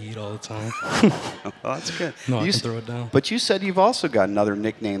seeing me eat all the time. Well, that's good. No, I can throw it down. But you said you've also got another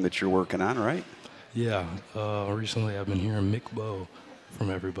nickname that you're working on, right? Yeah. Recently I've been hearing Mick Bowe from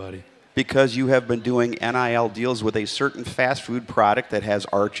everybody. Because you have been doing NIL deals with a certain fast food product that has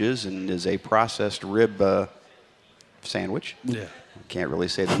arches and is a processed rib sandwich. Yeah. Can't really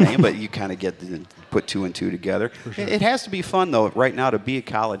say the name, but you kind of put two and two together. Sure. It has to be fun, though, right now to be a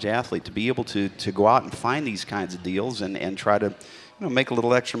college athlete, to be able to go out and find these kinds of deals and try to, you know, make a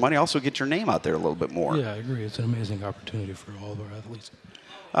little extra money, also get your name out there a little bit more. Yeah, I agree. It's an amazing opportunity for all of our athletes.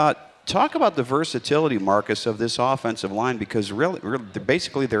 Talk about the versatility, Marcus, of this offensive line, because really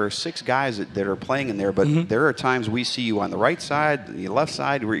basically there are 6 guys that are playing in there, but there are times we see you on the right side, the left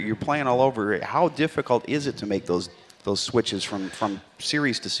side, where you're playing all over. How difficult is it to make those switches from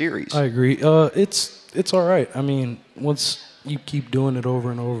series to series? I agree. It's all right. I mean, once you keep doing it over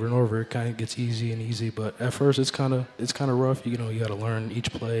and over and over, it kind of gets easy. But at first, it's kind of rough. You know, you got to learn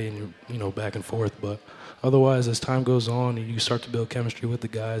each play and you know, back and forth. But otherwise, as time goes on and you start to build chemistry with the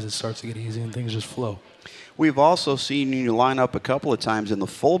guys, it starts to get easy and things just flow. We've also seen you line up a couple of times in the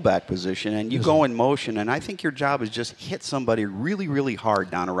fullback position, and you go in motion, and I think your job is just hit somebody really, really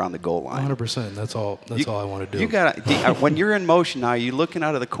hard down around the goal line. 100%. That's all I want to do. You got when you're in motion now, you're looking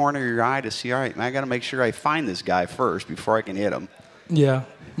out of the corner of your eye to see, all right, I got to make sure I find this guy first before I can hit him. Yeah,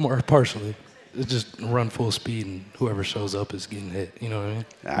 more partially. It's just run full speed, and whoever shows up is getting hit. You know what I mean?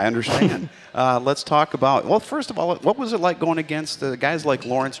 I understand. Let's talk about, well, first of all, what was it like going against guys like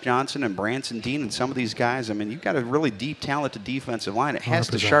Lawrence Johnson and Branson Dean and some of these guys? I mean, you've got a really deep, talented defensive line. It has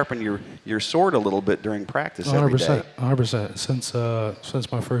 100%. To sharpen your sword a little bit during practice 100%, every day. 100%.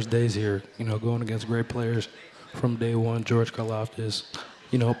 Since my first days here, you know, going against great players from day one, George Karlaftis,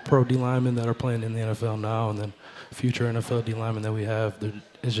 you know, pro D linemen that are playing in the NFL now, and then future NFL D linemen that we have.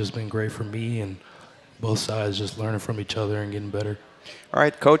 It's just been great for me and both sides, just learning from each other and getting better. All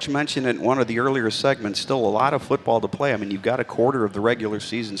right, Coach mentioned in one of the earlier segments, still a lot of football to play. I mean, you've got a quarter of the regular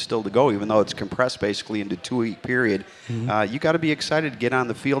season still to go, even though it's compressed basically into a 2-week period. You got to be excited to get on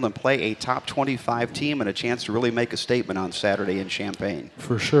the field and play a top 25 team and a chance to really make a statement on Saturday in Champaign.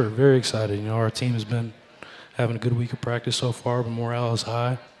 For sure, very excited. You know, our team has been having a good week of practice so far, but morale is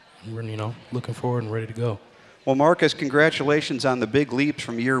high. We're, you know, looking forward and ready to go. Well, Marcus, congratulations on the big leaps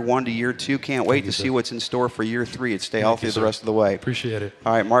from year 1 to year 2. Can't wait to see what's in store for year 3. Stay healthy the rest of the way. Appreciate it.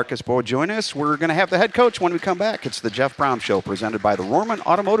 All right, Marcus Bowe, join us. We're going to have the head coach when we come back. It's the Jeff Brohm Show, presented by the Rohrman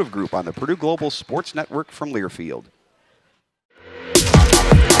Automotive Group on the Purdue Global Sports Network from Learfield.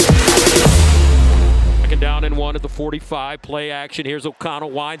 Second down and 1 at the 45. Play action. Here's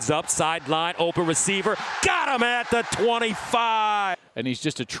O'Connell. Winds up. Sideline. Open receiver. Got him at the 25. And he's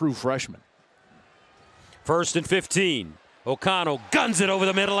just a true freshman. 1st and 15. O'Connell guns it over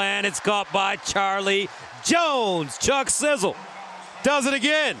the middle, and it's caught by Charlie Jones. Chuck Sizzle does it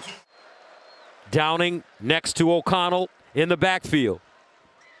again. Downing next to O'Connell in the backfield.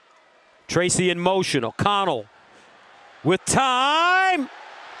 Tracy in motion. O'Connell with time.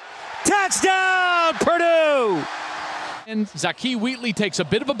 Touchdown, Purdue! And Zakee Wheatley takes a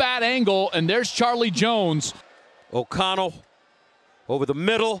bit of a bad angle, and there's Charlie Jones. O'Connell over the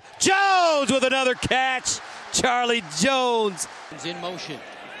middle. Jones with another catch. Charlie Jones. In motion.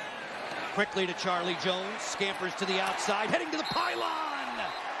 Quickly to Charlie Jones. Scampers to the outside. Heading to the pylon.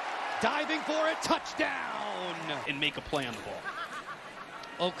 Diving for it. Touchdown. And make a play on the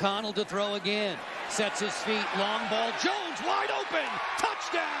ball. O'Connell to throw again. Sets his feet. Long ball. Jones wide open.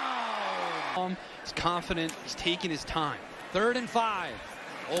 Touchdown. He's confident. He's taking his time. 3rd and 5.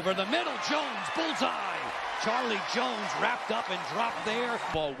 Over the middle. Jones. Bullseye. Charlie Jones wrapped up and dropped there.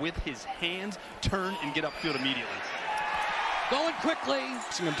 Ball with his hands, turn and get upfield immediately. Going quickly.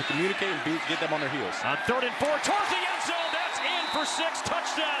 Asking them to communicate and get them on their heels. On 3rd and 4, towards the end zone. That's in for 6.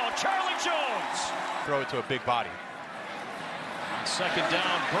 Touchdown, Charlie Jones. Throw it to a big body. On 2nd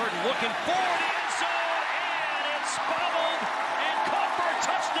down, Burton looking for the end zone, and it's bobbled and caught for a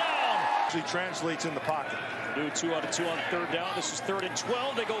touchdown. Actually translates in the pocket. Purdue 2 out of 2 on 3rd down. This is 3rd and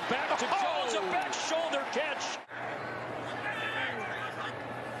 12. They go back to Jones, a back shoulder catch.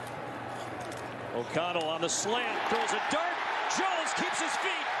 O'Connell on the slant, throws a dart. Jones keeps his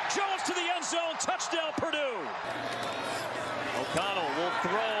feet. Jones to the end zone. Touchdown, Purdue. O'Connell will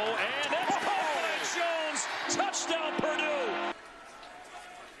throw, and that's caught by Jones. Touchdown, Purdue.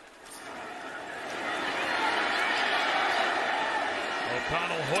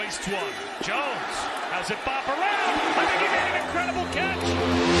 O'Connell hoists one. Jones has it bop around. I think he made an incredible catch.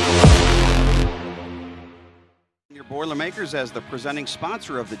 Your Boilermakers as the presenting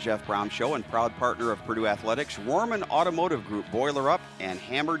sponsor of the Jeff Brohm Show and proud partner of Purdue Athletics, Rohrman Automotive Group. Boiler up and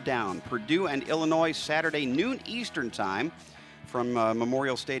hammered down. Purdue and Illinois Saturday noon Eastern time from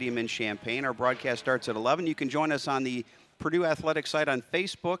Memorial Stadium in Champaign. Our broadcast starts at 11. You can join us on the Purdue Athletics site on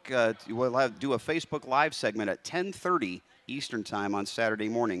Facebook. We'll do a Facebook Live segment at 10:30 Eastern time on Saturday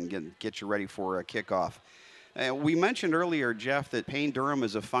morning. Get you ready for a kickoff. We mentioned earlier, Jeff, that Payne Durham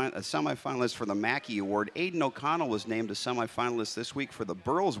is a semifinalist for the Mackey Award. Aiden O'Connell was named a semifinalist this week for the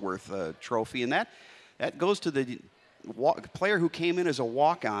Burlsworth Trophy, and that goes to the player who came in as a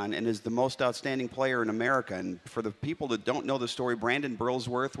walk-on and is the most outstanding player in America. And for the people that don't know the story, Brandon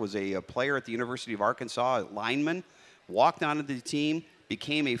Burlsworth was a player at the University of Arkansas, a lineman, walked onto the team,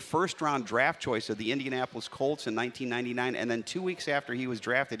 became a first-round draft choice of the Indianapolis Colts in 1999, and then 2 weeks after he was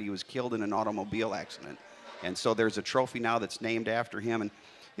drafted, he was killed in an automobile accident. And so there's a trophy now that's named after him. And,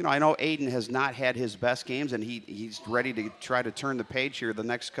 you know, I know Aiden has not had his best games, and he's ready to try to turn the page here the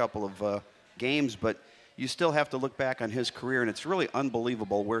next couple of games, but you still have to look back on his career, and it's really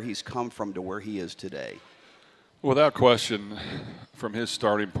unbelievable where he's come from to where he is today. Without question, from his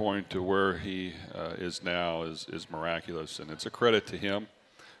starting point to where he is now is miraculous, and it's a credit to him,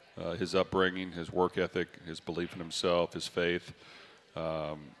 his upbringing, his work ethic, his belief in himself, his faith.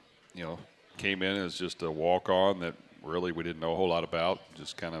 You know, came in as just a walk-on that really we didn't know a whole lot about,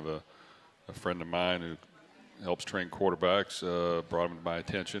 just kind of a friend of mine who helps train quarterbacks, brought him to my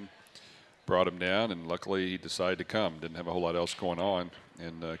attention, brought him down, and luckily he decided to come. Didn't have a whole lot else going on,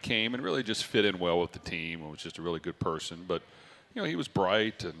 and came and really just fit in well with the team. Was just a really good person, but you know, he was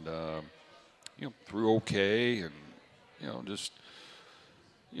bright and you know, threw okay, and you know, just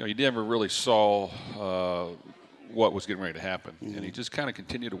you never really saw what was getting ready to happen. Mm-hmm. And he just kind of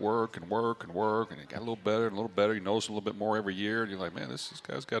continued to work and work and work, and it got a little better and a little better. He knows a little bit more every year, and you're like, man, this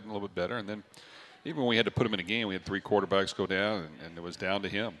guy's gotten a little bit better. And then even when we had to put him in a game, we had 3 quarterbacks go down, and it was down to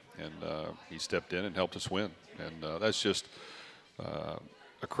him. And he stepped in and helped us win. And that's just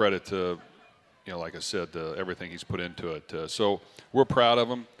a credit to, you know, like I said, everything he's put into it. So we're proud of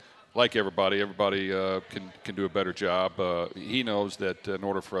him. Like everybody can do a better job. He knows that in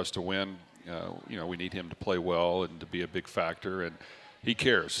order for us to win, you know, we need him to play well and to be a big factor, and he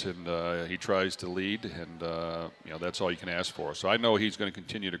cares, and he tries to lead, and you know, that's all you can ask for. So I know he's going to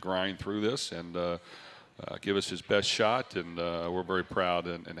continue to grind through this, and give us his best shot, and we're very proud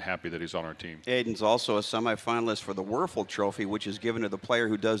and happy that he's on our team. Aiden's also a semifinalist for the Werfel Trophy, which is given to the player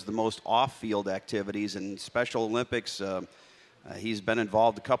who does the most off-field activities in Special Olympics. He's been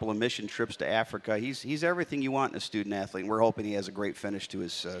involved a couple of mission trips to Africa. He's everything you want in a student athlete, and we're hoping he has a great finish to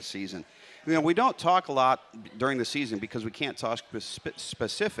his season. You know, we don't talk a lot during the season because we can't talk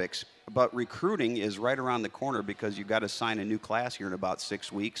specifics, but recruiting is right around the corner because you've got to sign a new class here in about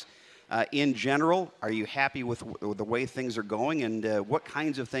 6 weeks. In general, are you happy with the way things are going, and what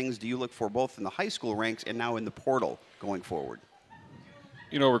kinds of things do you look for both in the high school ranks and now in the portal going forward?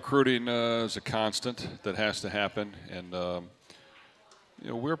 You know, recruiting is a constant that has to happen, and you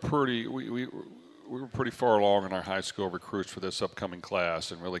know, we're pretty far along in our high school recruits for this upcoming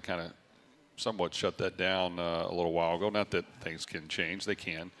class, and really kind of somewhat shut that down a little while ago. Not that things can change, they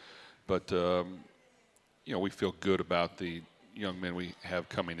can, but you know, we feel good about the young men we have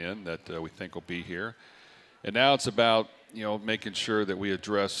coming in that we think will be here. And now it's about, you know, making sure that we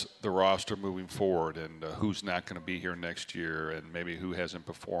address the roster moving forward, and who's not going to be here next year, and maybe who hasn't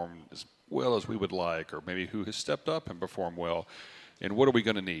performed as well as we would like, or maybe who has stepped up and performed well. And what are we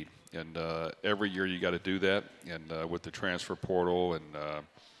going to need? And every year you got to do that. And with the transfer portal and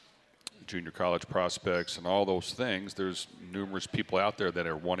junior college prospects and all those things, there's numerous people out there that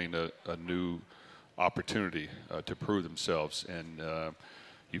are wanting a new opportunity to prove themselves. And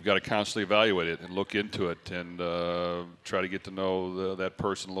you've got to constantly evaluate it and look into it and try to get to know that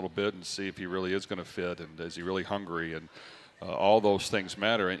person a little bit and see if he really is going to fit, and is he really hungry, and all those things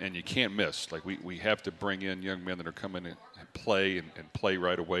matter, and you can't miss. Like we have to bring in young men that are coming in and play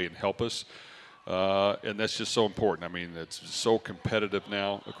right away and help us, and that's just so important. I mean, it's so competitive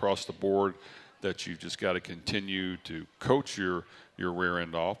now across the board that you've just got to continue to coach your rear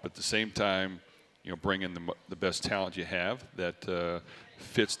end off, but at the same time, you know, bring in the best talent you have that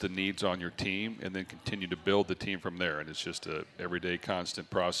fits the needs on your team, and then continue to build the team from there. And it's just a everyday constant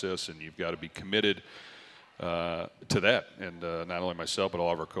process, and you've got to be committed to that, and not only myself, but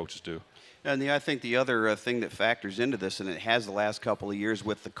all of our coaches do. And I think the other thing that factors into this, and it has the last couple of years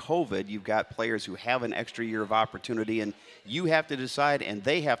with the COVID, you've got players who have an extra year of opportunity, and you have to decide, and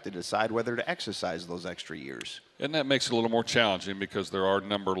they have to decide whether to exercise those extra years. And that makes it a little more challenging because there are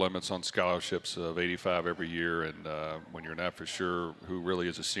number limits on scholarships of 85 every year, and when you're not for sure who really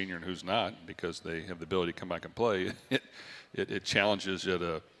is a senior and who's not, because they have the ability to come back and play, it challenges you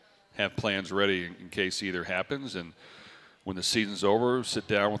to have plans ready in case either happens. And when the season's over, sit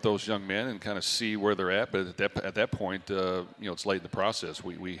down with those young men and kind of see where they're at. But at that point, you know, it's late in the process.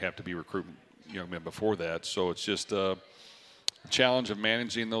 We have to be recruiting young men before that. So it's just a challenge of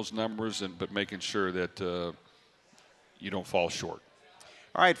managing those numbers, but making sure that you don't fall short.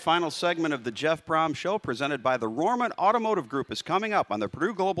 All right, final segment of the Jeff Brohm Show, presented by the Rohrman Automotive Group, is coming up on the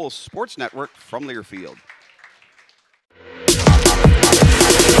Purdue Global Sports Network from Learfield.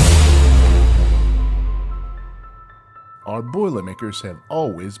 Our Boilermakers have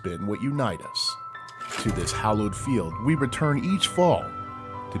always been what unite us. To this hallowed field, we return each fall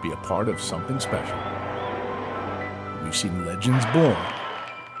to be a part of something special. We've seen legends born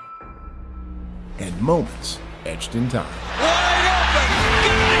and moments etched in time. Wide open!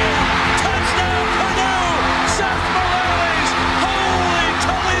 Got him! Touchdown Purdue! Seth Morales! Holy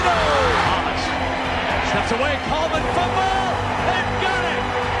Toledo! Thomas steps away, Coleman fumble! They've got it!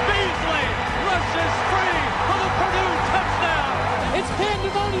 Beasley rushes free for the Purdue touchdown! It's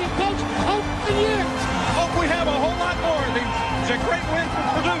pandemonium, Coach! Open year! Hope we have a whole lot more of these. It's a great win for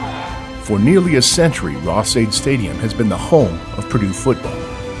Purdue. For nearly a century, Ross-Ade Stadium has been the home of Purdue football.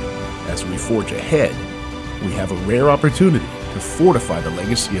 As we forge ahead, we have a rare opportunity to fortify the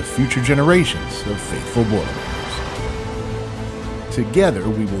legacy of future generations of faithful Boilermakers. Together,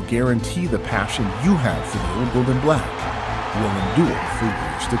 we will guarantee the passion you have for the old gold and black will endure for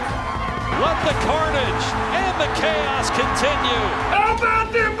years to come. Let the carnage and the chaos continue. How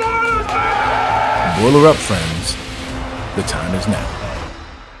about them Boilers, baby? Boiler up, friends. The time is now.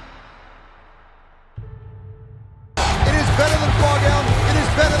 It is better than Frog Island. It is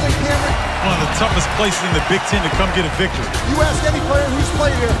better than Cameron. One of the toughest places in the Big Ten to come get a victory. You ask any player who's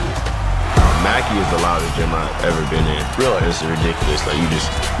played here. Mackey is the loudest gym I've ever been in. Really, it's ridiculous. Like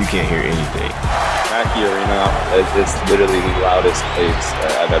you can't hear anything. Mackey Arena, it's literally the loudest place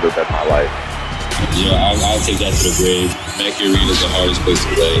I've ever been in my life. Yeah, I'll take that to the grave. Mackey Arena is the hardest place to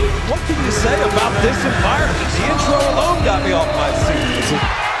play. What can you say about this environment? The intro alone got me off my seat.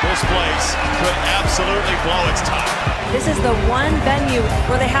 This place could absolutely blow its top. This is the one venue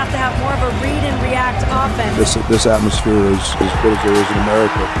where they have to have more of a read and react offense. This atmosphere is as good as there is in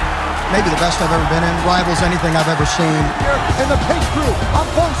America. maybe the best I've ever been in. Rivals anything I've ever seen. And the paint crew on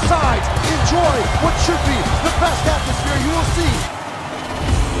both sides enjoy what should be the best atmosphere you will see.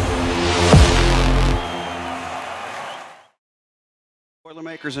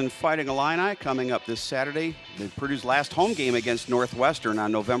 Boilermakers and Fighting Illini coming up this Saturday. Purdue's last home game against Northwestern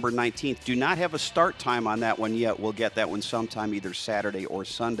on November 19th. Do not have a start time on that one yet. We'll get that one sometime either Saturday or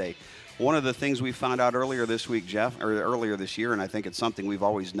Sunday. One of the things we found out earlier this week, Jeff, or earlier this year, and I think it's something we've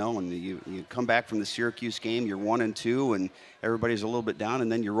always known, you come back from the Syracuse game, you're 1-2, and everybody's a little bit down, and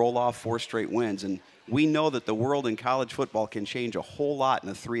then you roll off 4 straight wins. And we know that the world in college football can change a whole lot in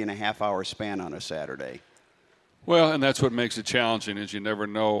a 3.5-hour span on a Saturday. Well, and that's what makes it challenging is you never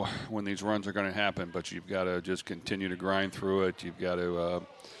know when these runs are going to happen, but you've got to just continue to grind through it. You've got to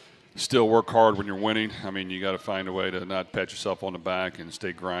still work hard when you're winning. I mean, you got to find a way to not pat yourself on the back and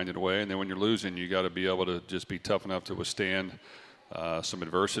stay grinding away. And then when you're losing, you got to be able to just be tough enough to withstand some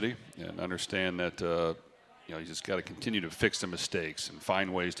adversity and understand that you just got to continue to fix the mistakes and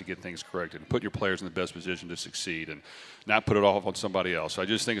find ways to get things corrected and put your players in the best position to succeed and not put it off on somebody else. So I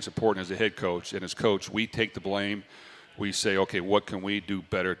just think it's important as a head coach and as coach, we take the blame. We say, okay, what can we do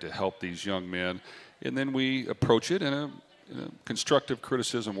better to help these young men? And then we approach it in a constructive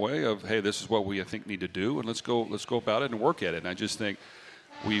criticism way of, hey, this is what we, I think, need to do, and let's go about it and work at it. And I just think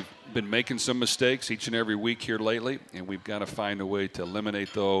we've been making some mistakes each and every week here lately, and we've got to find a way to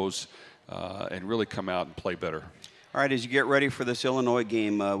eliminate those and really come out and play better. All right, as you get ready for this Illinois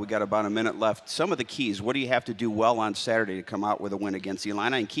game, we got about a minute left. Some of the keys, what do you have to do well on Saturday to come out with a win against the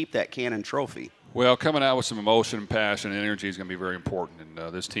Illini and keep that Cannon Trophy? Well, coming out with some emotion, passion, and energy is going to be very important.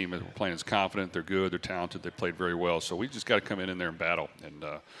 And this team is playing is confident. They're good. They're talented. They played very well. So we just got to come in there and battle and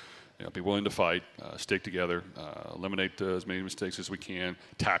be willing to fight, stick together, eliminate as many mistakes as we can,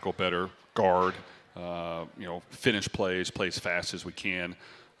 tackle better, guard, finish plays, play as fast as we can,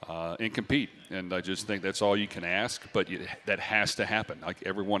 and compete. And I just think that's all you can ask, but that has to happen. Like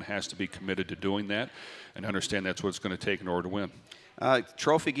everyone has to be committed to doing that and understand that's what it's going to take in order to win.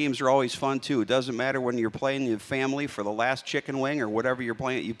 Trophy games are always fun, too. It doesn't matter when you're playing your family for the last chicken wing or whatever you're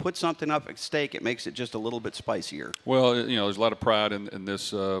playing. You put something up at stake, it makes it just a little bit spicier. Well, there's a lot of pride in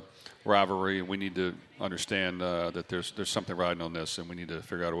this rivalry, and we need to understand that there's something riding on this, and we need to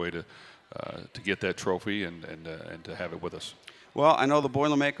figure out a way to get that trophy and to have it with us. Well, I know the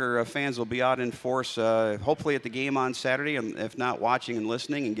Boilermaker fans will be out in force, hopefully at the game on Saturday, and if not, watching and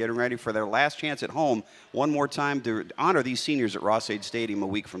listening and getting ready for their last chance at home one more time to honor these seniors at Ross-Ade Stadium a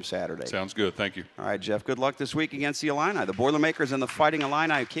week from Saturday. Sounds good. Thank you. All right, Jeff, good luck this week against the Illini. The Boilermakers and the Fighting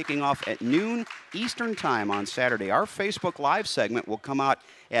Illini kicking off at noon Eastern Time on Saturday. Our Facebook Live segment will come out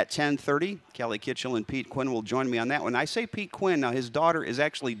at 10:30. Kelly Kitchell and Pete Quinn will join me on that one. I say Pete Quinn. Now, his daughter is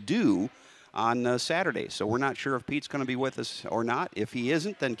actually due on Saturday, so we're not sure if Pete's going to be with us or not. If he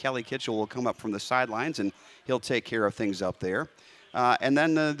isn't, then Kelly Kitchell will come up from the sidelines, and he'll take care of things up there. And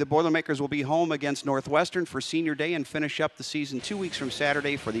then the Boilermakers will be home against Northwestern for Senior Day and finish up the season 2 weeks from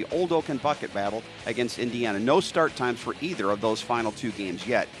Saturday for the Old Oak and Bucket battle against Indiana. No start times for either of those final 2 games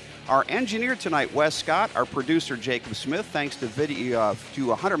yet. Our engineer tonight, Wes Scott. Our producer, Jacob Smith. Thanks to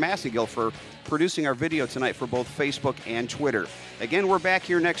Hunter Massengill for producing our video tonight for both Facebook and Twitter. Again, we're back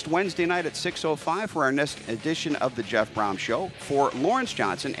here next Wednesday night at 6:05 for our next edition of the Jeff Brohm Show. For Lawrence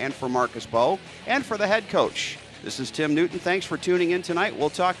Johnson and for Marcus Bowe and for the head coach, this is Tim Newton. Thanks for tuning in tonight. We'll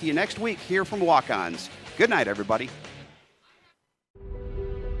talk to you next week here from Walk-Ons. Good night, everybody.